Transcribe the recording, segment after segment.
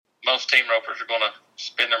most team ropers are going to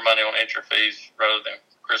spend their money on entry fees rather than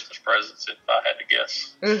Christmas presents, if I had to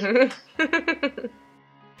guess. Mm-hmm.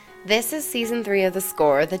 This is Season 3 of The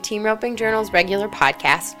Score, the Team Roping Journal's regular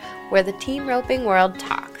podcast, where the team roping world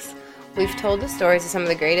talks. We've told the stories of some of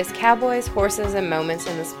the greatest cowboys, horses, and moments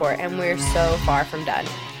in the sport, and we're so far from done.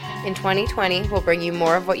 In 2020, we'll bring you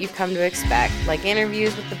more of what you've come to expect, like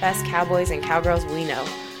interviews with the best cowboys and cowgirls we know.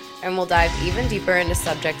 And we'll dive even deeper into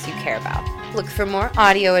subjects you care about. Look for more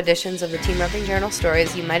audio editions of the Team Roping Journal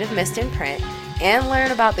stories you might have missed in print, and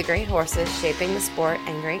learn about the great horses shaping the sport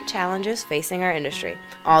and great challenges facing our industry.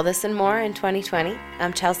 All this and more in 2020.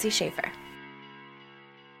 I'm Chelsea Schaefer.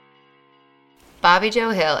 Bobby Joe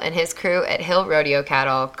Hill and his crew at Hill Rodeo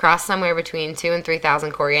Cattle cross somewhere between 2,000 and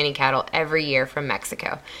 3,000 Corriente cattle every year from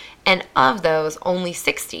Mexico. And of those, only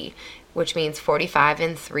 60, which means 45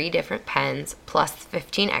 in 3 different pens, plus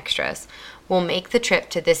 15 extras, will make the trip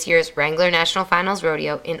to this year's Wrangler National Finals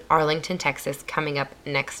Rodeo in Arlington, Texas, coming up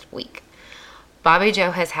next week. Bobby Joe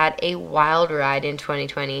has had a wild ride in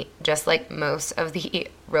 2020, just like most of the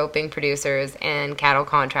roping producers and cattle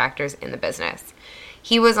contractors in the business.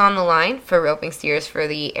 He was on the line for roping steers for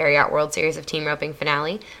the Ariat World Series of Team Roping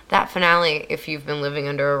finale. That finale, if you've been living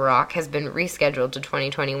under a rock, has been rescheduled to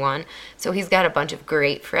 2021. So he's got a bunch of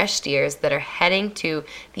great fresh steers that are heading to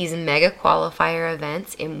these mega qualifier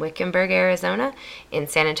events in Wickenburg, Arizona, in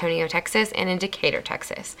San Antonio, Texas, and in Decatur,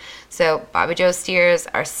 Texas. So Bobby Joe's steers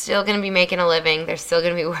are still going to be making a living. They're still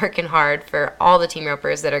going to be working hard for all the team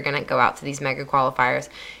ropers that are going to go out to these mega qualifiers.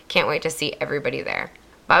 Can't wait to see everybody there.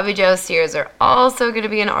 Bobby Joe's steers are also going to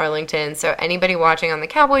be in Arlington, so anybody watching on the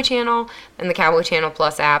Cowboy Channel and the Cowboy Channel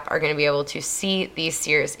Plus app are going to be able to see these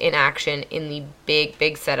steers in action in the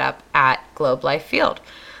big setup at Globe Life Field.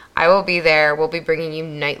 I will be there. We'll be bringing you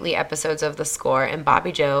nightly episodes of The Score, and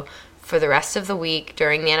Bobby Joe, for the rest of the week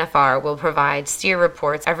during the NFR, will provide steer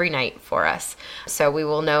reports every night for us. So we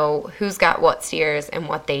will know who's got what steers and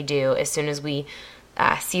what they do as soon as we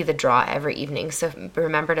see the draw every evening. So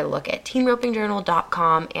remember to look at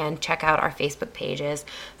teamropingjournal.com and check out our Facebook pages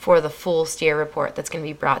for the full steer report that's going to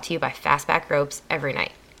be brought to you by Fastback Ropes every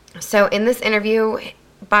night. So in this interview,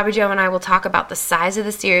 Bobby Joe and I will talk about the size of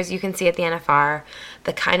the steers you can see at the NFR,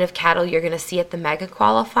 the kind of cattle you're going to see at the mega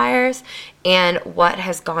qualifiers, and what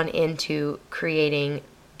has gone into creating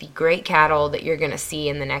the great cattle that you're going to see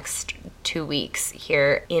in the next 2 weeks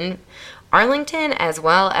here in Arlington, as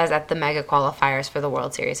well as at the mega qualifiers for the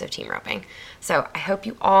World Series of Team Roping. So I hope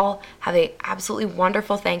you all have an absolutely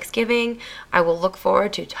wonderful Thanksgiving. I will look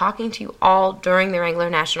forward to talking to you all during the Wrangler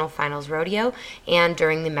National Finals Rodeo and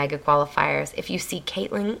during the mega qualifiers. If you see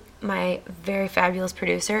Caitlin, my very fabulous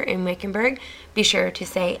producer in Wickenburg, be sure to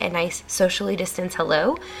say a nice socially distanced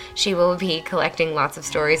hello. She will be collecting lots of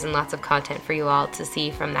stories and lots of content for you all to see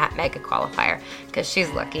from that mega qualifier, because she's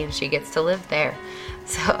lucky and she gets to live there.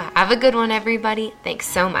 So have a good one, everybody. Thanks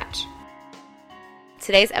so much.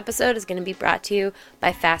 Today's episode is going to be brought to you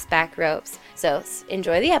by Fastback Ropes. So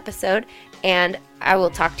enjoy the episode, and I will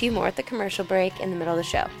talk to you more at the commercial break in the middle of the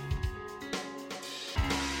show.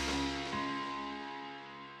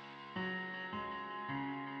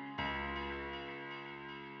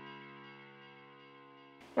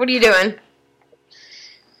 What are you doing?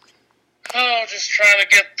 Oh, just trying to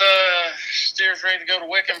get the steers ready to go to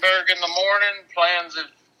Wickenburg in the morning. Plans have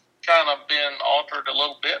kind of been altered a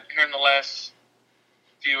little bit here in the last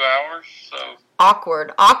few hours. So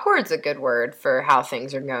Awkward. Awkward's a good word for how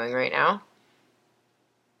things are going right now.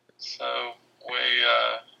 So we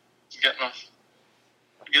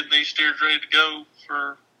getting these steers ready to go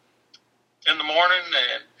for in the morning,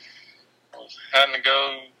 and I was having to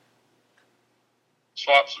go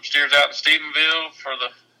swap some steers out in Stephenville for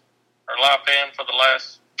our live pen for the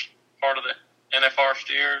last part of the NFR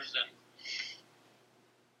steers, and it's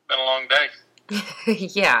been a long day.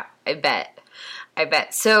 Yeah, I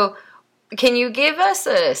bet. So can you give us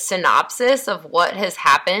a synopsis of what has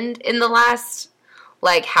happened in the last,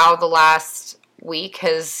 like how the last week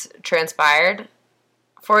has transpired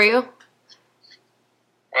for you?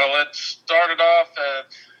 Well, it started off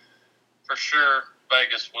for sure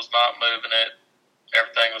Vegas was not moving it.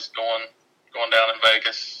 Everything was going down in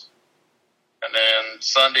Vegas. And then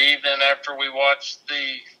Sunday evening, after we watched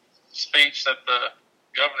the speech that the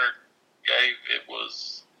governor gave, it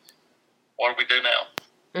was, what do we do now?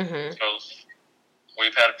 Mm-hmm. Because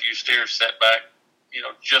we've had a few steers set back,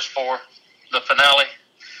 just for the finale.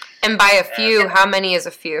 And by a few, how many is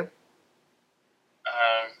a few?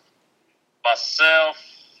 Myself,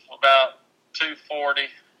 about 240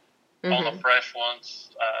 mm-hmm. on the fresh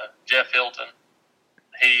ones. Jeff Hilton,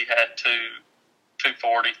 he had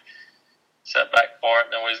 240. set back for it.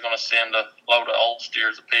 And then we was going to send a load of old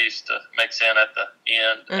steers apiece to mix in at the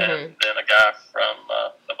end. And then a guy from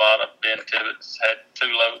Nevada, Ben Tibbetts, had 2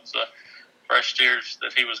 loads of fresh steers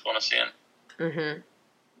that he was going to send.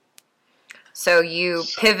 So you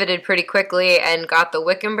pivoted pretty quickly and got the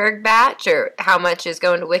Wickenburg batch, or how much is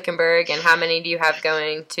going to Wickenburg, and how many do you have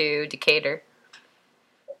going to Decatur?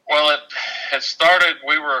 Well, it started,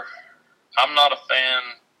 I'm not a fan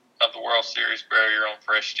of the World Series barrier on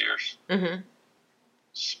fresh steers,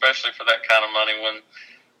 especially for that kind of money.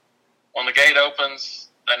 When the gate opens,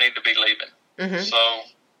 they need to be leaving. So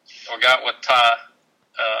we got with Ty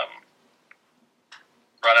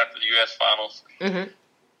right after the U.S. finals.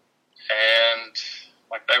 And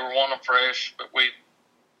like they were wanting them fresh, but we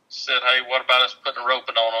said, hey, what about us putting a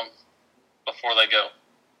roping on them before they go?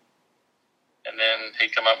 And then he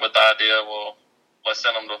come up with the idea, well, let's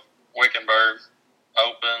send them to Wickenburg,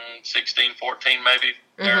 open 16, 14 maybe,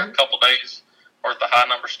 there a couple days worth of high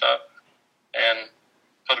number stuff, and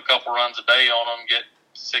put a couple runs a day on them, get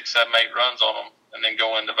 6, 7, 8 runs on them, and then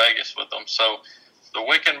go into Vegas with them. So the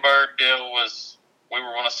Wickenburg deal was, we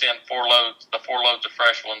were going to send 4 loads of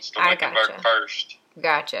fresh ones to Wickenburg first.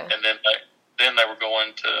 Gotcha. And then they were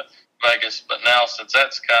going to Vegas. But now, since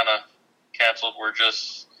that's kind of canceled,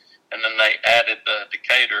 and then they added the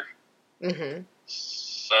Decatur.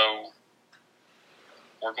 So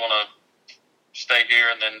we're going to stay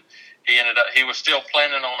here. And then he was still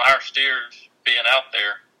planning on our steers being out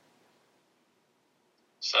there.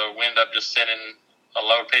 So we ended up just sending a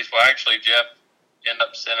load piece. Well, actually, Jeff ended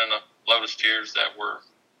up sending a load of steers that were a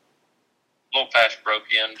little past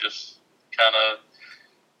broke in, just kind of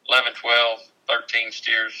 11, 12, 13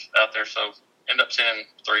 steers out there. So end up sending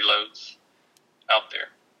 3 loads out there.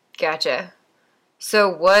 Gotcha.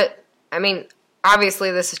 So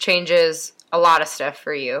obviously this changes a lot of stuff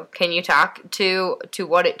for you. Can you talk to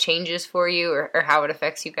what it changes for you, or how it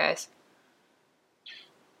affects you guys?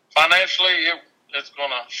 Financially, it's going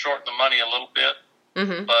to shorten the money a little bit,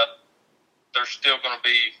 but there's still going to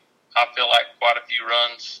be, I feel like, quite a few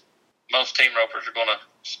runs. Most team ropers are going to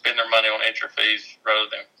spend their money on entry fees rather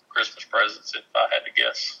than Christmas presents, if I had to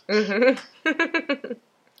guess.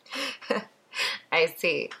 I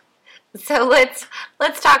see. So let's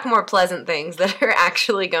talk more pleasant things that are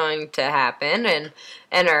actually going to happen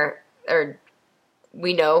and are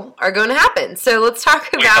we know are going to happen. So let's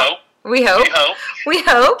talk about. We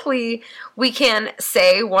hope we can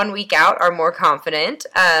say 1 week out are more confident.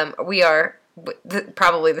 We are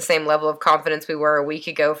probably the same level of confidence we were a week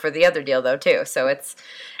ago for the other deal, though, too. So it's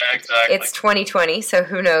 2020, so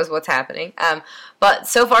who knows what's happening. But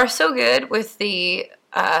so far, so good with the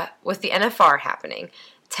NFR happening.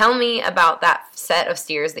 Tell me about that set of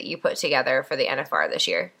steers that you put together for the NFR this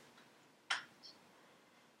year.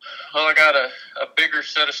 Well, I got a bigger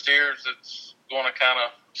set of steers that's going to kind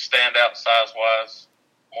of stand out size-wise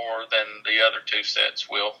more than the other 2 sets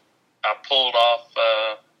will. I pulled off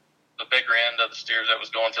the bigger end of the steers that was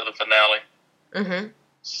going to the finale.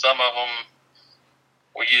 Some of them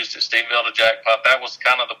we used at Steveville to jackpot. That was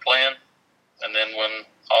kind of the plan. And then when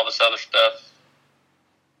all this other stuff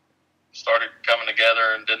started coming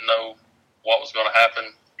together and didn't know what was going to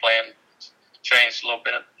happen, plan changed a little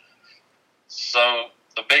bit. So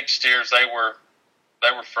the big steers, they were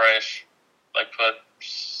fresh. They put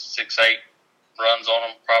 6, 8 runs on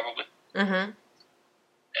them probably. And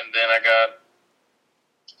then I got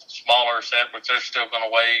smaller set, which they're still going to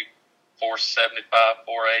weigh 475,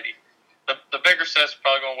 480. The bigger set's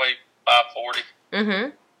probably going to weigh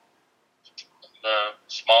 540. The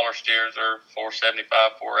smaller steers are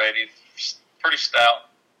 475, 480, pretty stout.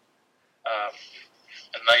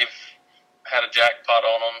 And they've had a jackpot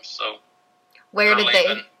on them. So where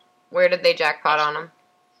did they jackpot on them?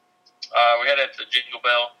 We had it at the Jingle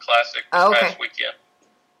Bell Classic this past weekend.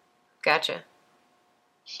 Gotcha.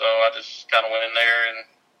 So I just kind of went in there and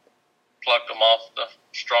plucked them off the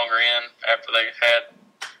stronger end after they had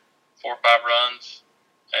 4 or 5 runs,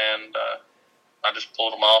 and I just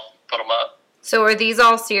pulled them off, put them up. So are these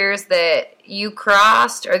all steers that you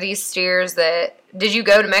crossed, or these steers that... Did you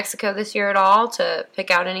go to Mexico this year at all to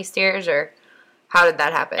pick out any steers, or how did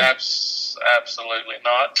that happen? Absolutely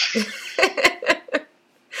not.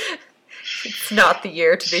 It's not the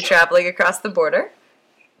year to be traveling across the border?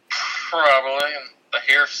 Probably, and the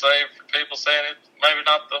hearsay for people saying it's maybe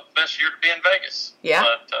not the best year to be in Vegas. Yeah.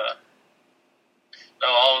 But no,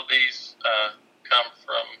 all of these come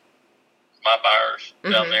from my buyers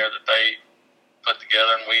down there that they put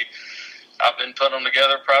together, and I've been putting them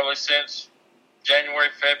together probably since January,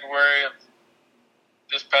 February of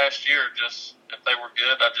this past year. Just if they were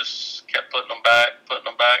good, I just kept putting them back,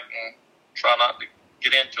 and try not to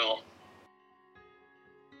get into them.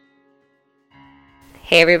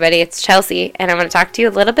 Hey everybody, it's Chelsea, and I want to talk to you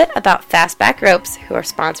a little bit about Fastback Ropes, who are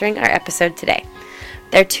sponsoring our episode today.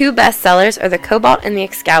 Their two best sellers are the Cobalt and the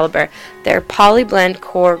Excalibur. They're poly-blend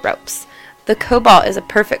core ropes. The Cobalt is a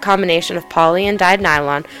perfect combination of poly and dyed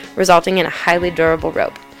nylon, resulting in a highly durable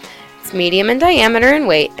rope. It's medium in diameter and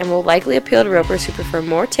weight, and will likely appeal to ropers who prefer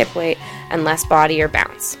more tip weight and less body or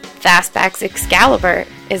bounce. Fastback's Excalibur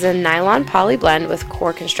is a nylon poly blend with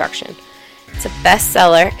core construction. It's a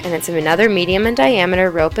bestseller, and it's another medium in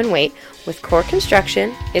diameter rope and weight with core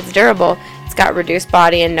construction. It's durable, it's got reduced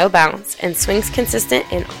body and no bounce, and swings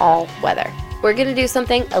consistent in all weather. We're going to do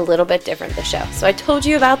something a little bit different this show. So I told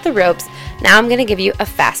you about the ropes, now I'm going to give you a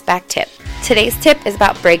Fastback tip. Today's tip is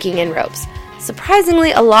about breaking in ropes.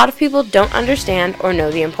 Surprisingly, a lot of people don't understand or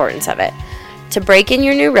know the importance of it. To break in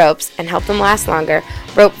your new ropes and help them last longer,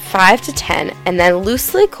 rope 5 to 10 and then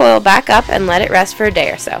loosely coil back up and let it rest for a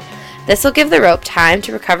day or so. This will give the rope time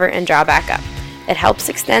to recover and draw back up. It helps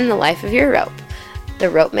extend the life of your rope. The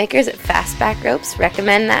rope makers at Fastback Ropes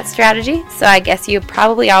recommend that strategy, so I guess you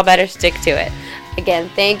probably all better stick to it. Again,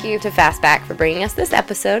 thank you to Fastback for bringing us this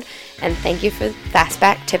episode, and thank you for the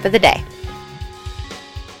Fastback tip of the day.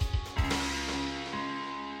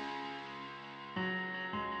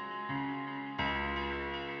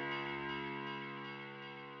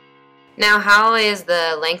 Now, how is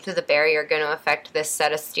the length of the barrier going to affect this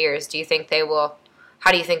set of steers? Do you think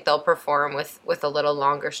how do you think they'll perform with a little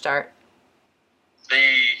longer start?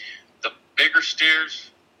 The bigger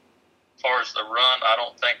steers, as far as the run, I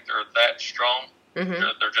don't think they're that strong. Mm-hmm.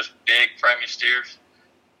 They're just big, framey steers.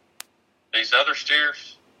 These other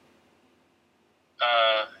steers,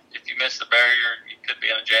 if you miss the barrier, you could be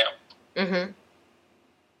in a jam. Mm-hmm.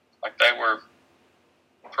 Like, they were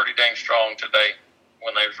pretty dang strong today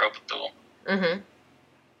when they was roping through them. Mm-hmm.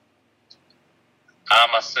 I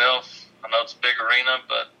myself, I know it's a big arena,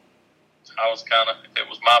 but I was if it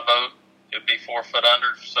was my boat, it would be 4 foot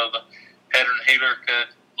under, so the header and heeler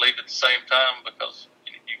could leave at the same time, because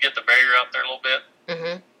you get the barrier out there a little bit.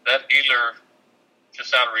 Mm-hmm. That heeler,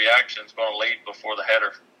 just out of reaction, is going to lead before the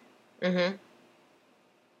header. Mm-hmm.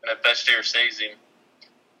 And if that steer sees him,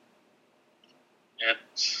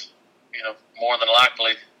 it's, more than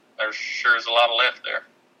likely, there sure is a lot of left there.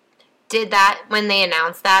 When they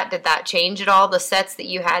announced that, did that change at all, the sets that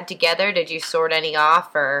you had together? Did you sort any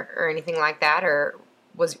off or anything like that, or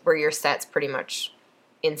were your sets pretty much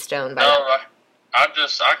in stone by No, then? I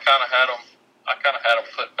kind of had them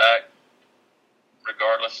put back,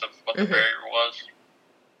 regardless of what the Mm-hmm. barrier was.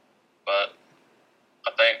 But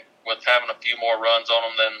I think with having a few more runs on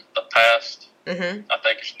them than the past, Mm-hmm. I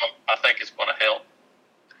think it's going to help.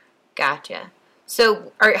 Gotcha.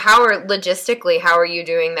 So, logistically, how are you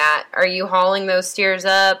doing that? Are you hauling those steers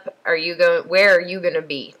up? Where are you going to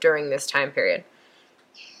be during this time period?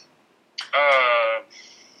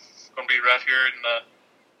 It's going to be right here in the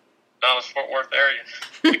Dallas-Fort Worth area,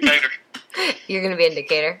 Decatur. You're going to be in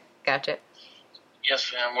Decatur? Gotcha.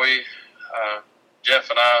 Yes, ma'am. We, Jeff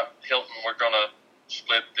and I, Hilton, we're going to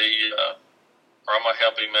split or I'm going to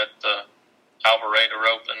help him at the Alvarado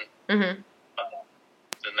roping. Mm-hmm.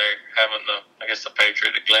 Then they're having the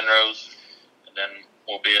Patriot at Glenrose, and then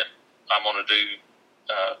I'm going to do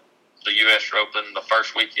the U.S. roping the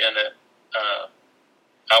first weekend at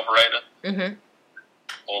Alvarado. Mm-hmm.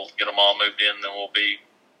 We'll get them all moved in, then we'll be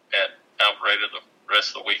at Alvarado the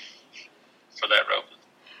rest of the week for that roping.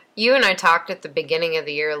 You and I talked at the beginning of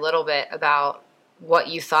the year a little bit about what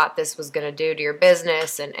you thought this was going to do to your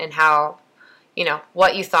business and how,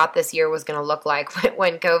 what you thought this year was going to look like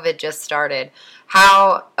when COVID just started.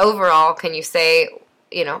 How, overall, can you say,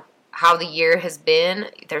 how the year has been?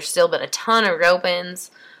 There's still been a ton of ropings,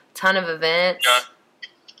 ton of events. Yeah.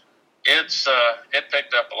 It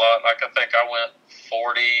picked up a lot. Like, I think I went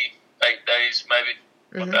 48 days maybe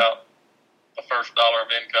Mm-hmm. without the first dollar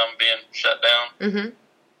of income being shut down. Mm-hmm.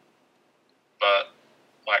 But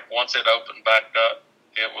like, once it opened back up,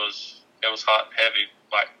 it was hot and heavy,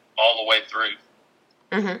 like all the way through.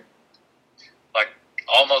 Mm-hmm. Like,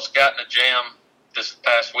 almost got in a jam this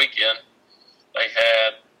past weekend. They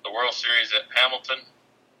had the World Series at Hamilton,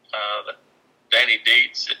 the Danny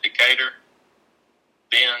Dietz at Decatur,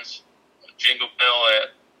 Ben's Jingle Bell at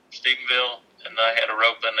Stephenville, and I had a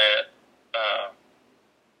roping at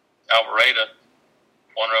Alvarado.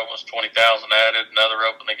 One rope was 20,000 added, another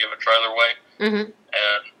roping they give a trailer away. Mm-hmm.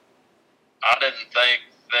 And I didn't think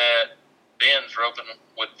that Ben's roping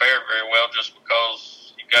would fare very well, just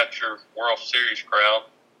because you got your World Series crowd.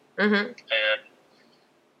 Mm-hmm. And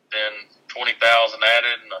then 20,000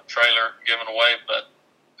 added and a trailer given away. But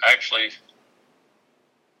actually,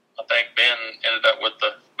 I think Ben ended up with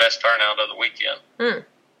the best turnout of the weekend. Mm.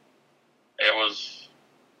 it was,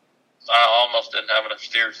 I almost didn't have enough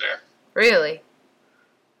steers there. Really?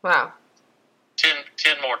 Wow. 10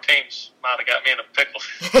 more teams might have got me in a pickle.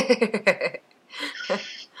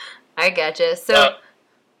 I gotcha. So,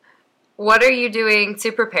 what are you doing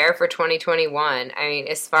to prepare for 2021? I mean,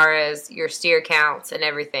 as far as your steer counts and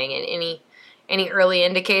everything, and any early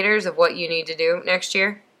indicators of what you need to do next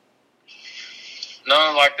year?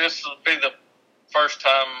 No, like this will be the first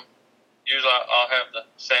time. Usually I'll have the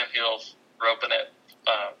Sandhills roping at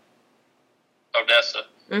Odessa.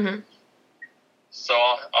 Mm-hmm. So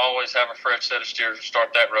I'll always have a fresh set of steers to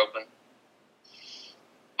start that roping.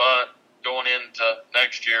 But going into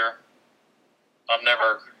next year, I've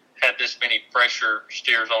never had this many pressure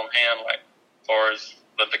steers on hand, like as far as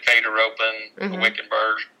the Decatur roping, mm-hmm. the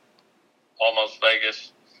Wickenburg, almost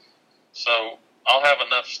Vegas. So I'll have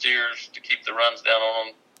enough steers to keep the runs down on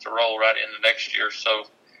them to roll right into next year. So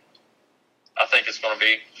I think it's going to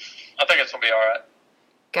be all right.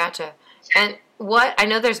 Gotcha. And I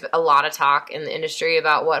know there's a lot of talk in the industry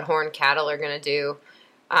about what horned cattle are going to do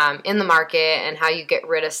in the market and how you get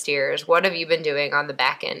rid of steers. What have you been doing on the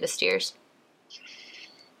back end of steers?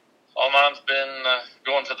 All mine's been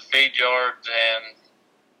going to the feed yards and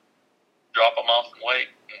drop them off and wait.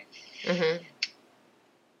 And mm-hmm.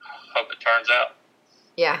 hope it turns out.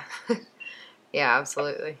 Yeah. Yeah,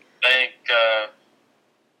 absolutely. I think I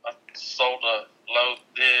sold a load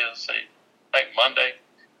I think Monday,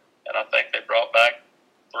 and I think they brought back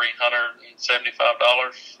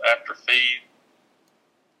 $375 after feed,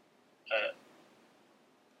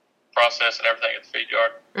 process and everything at the feed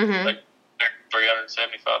yard. Mm-hmm. Like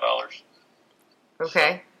 $375.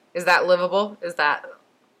 Okay. Is that livable? It's a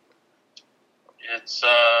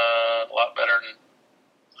lot better than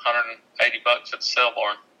 $180 at the sale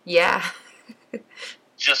barn. Yeah.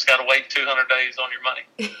 Just got to wait 200 days on your money.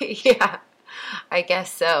 Yeah, I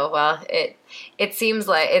guess so. Well, it seems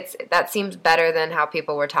like that seems better than how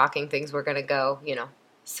people were talking things were going to go,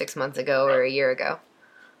 6 months ago or a year ago.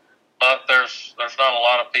 But there's not a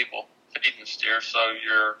lot of people feeding steers, so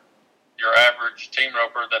your average team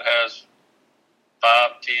roper that has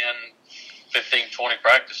 5, 10, 15, 20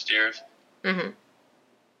 practice steers, mm-hmm.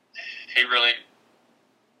 he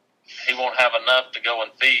won't have enough to go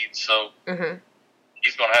and feed, so mm-hmm.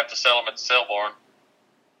 he's going to have to sell them at the sale barn,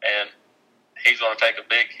 and he's going to take a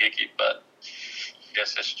big hickey, but I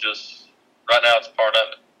guess it's just, right now it's part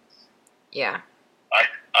of it. Yeah.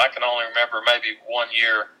 I can only remember maybe 1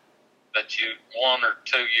 or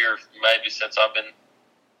 2 years maybe since I've been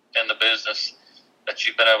in the business that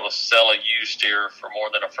you've been able to sell a used steer for more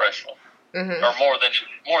than a fresh one, mm-hmm. or more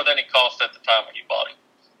than he cost at the time when you bought him.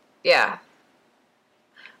 Yeah,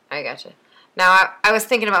 I gotcha. Now I was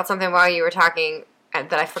thinking about something while you were talking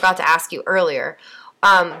that I forgot to ask you earlier.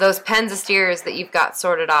 Those pens of steers that you've got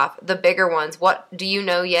sorted off, the bigger ones. What do you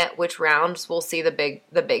know yet? Which rounds we'll see the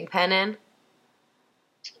big pen in?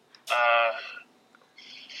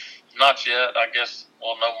 Not yet. I guess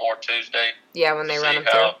we'll know more Tuesday. Yeah, when they run them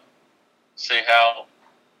through. See how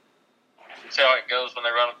it goes when they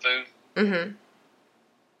run them through. Mm-hmm.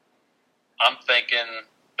 I'm thinking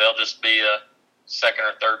they'll just be a second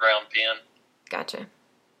or third round pen. Gotcha.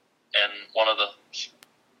 And one of the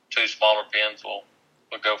 2 smaller pens will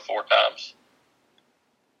go 4 times.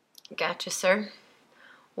 Gotcha, sir.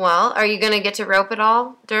 Well, are you going to get to rope it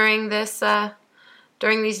all during these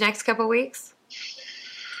next couple weeks?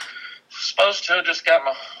 Supposed to. Just got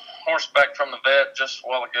my horse back from the vet just a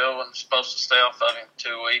while ago, and supposed to stay off of him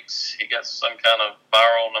 2 weeks. He got some kind of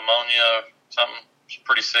viral pneumonia or something. He's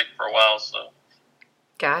pretty sick for a while, so.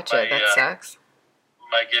 Gotcha. That sucks.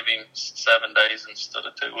 May give him 7 days instead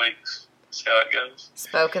of 2 weeks. See how it goes.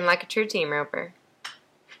 Spoken like a true team roper.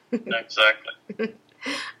 Exactly.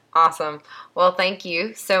 Awesome. Well, thank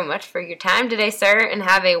you so much for your time today, sir, and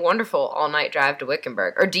have a wonderful all-night drive to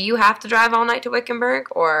Wickenburg. Or do you have to drive all night to Wickenburg,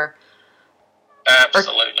 or?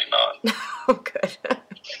 Absolutely not. Oh, good.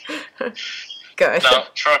 Good. No,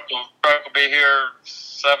 truck will be here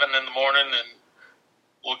 7 in the morning, and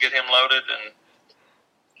we'll get him loaded and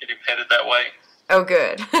get him headed that way. Oh,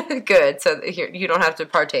 good. Good. So you don't have to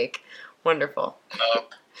partake. Wonderful. No,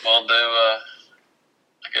 we'll do, I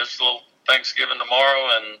guess, a little Thanksgiving tomorrow,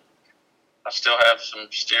 and I still have some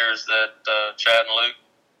steers that Chad and Luke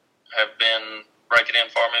have been breaking in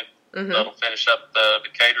for me. Mm-hmm. That'll finish up the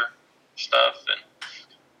Decatur stuff, and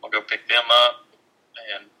we'll go pick them up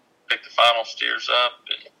and pick the final steers up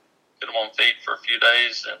and get them on feed for a few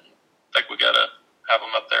days, and I think we got to have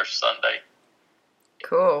them up there Sunday.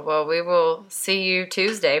 Cool. Well, we will see you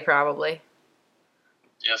Tuesday, probably.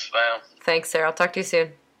 Yes, ma'am. Thanks, Sarah. I'll talk to you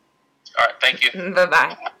soon. All right. Thank you.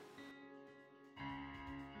 Bye-bye.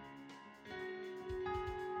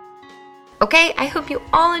 Okay, I hope you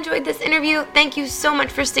all enjoyed this interview. Thank you so much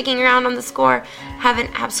for sticking around on The Score. Have an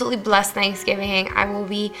absolutely blessed Thanksgiving. I will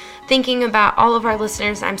be thinking about all of our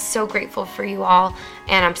listeners. I'm so grateful for you all,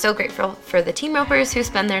 and I'm so grateful for the team ropers who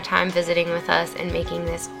spend their time visiting with us and making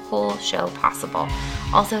this whole show possible.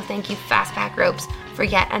 Also, thank you Fastback Ropes for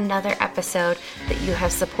yet another episode that you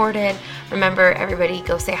have supported. Remember, everybody,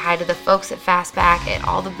 go say hi to the folks at Fastback at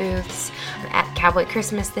all the booths at Cowboy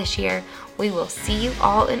Christmas this year. We will see you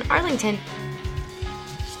all in Arlington.